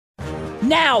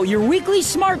now, your weekly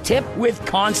smart tip with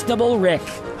Constable Rick.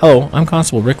 Hello, I'm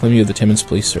Constable Rick Lemieux of the Timmins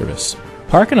Police Service.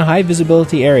 Park in a high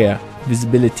visibility area.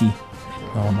 Visibility.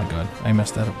 Oh my god, I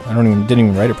messed that up. I didn't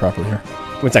even write it properly here.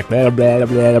 One sec. Blah, blah,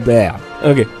 blah, blah.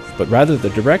 Okay, but rather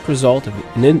the direct result of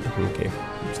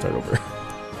start over.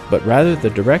 But rather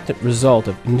the direct result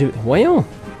of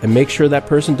and make sure that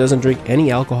person doesn't drink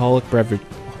any alcoholic beverage.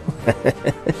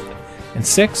 And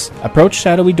 6, approach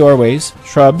shadowy doorways,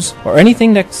 shrubs, or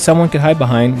anything that someone could hide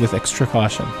behind with extra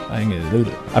caution.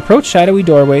 Approach shadowy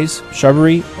doorways,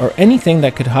 shrubbery, or anything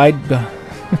that could hide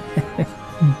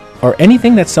or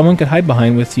anything that someone could hide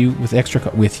behind with you with extra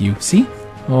with you. See?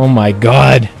 Oh my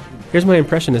god. Here's my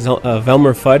impression as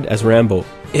Elmer Fudd as Rambo.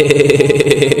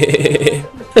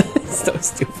 So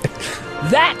stupid.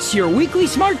 That's your weekly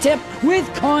smart tip with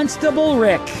Constable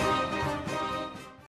Rick.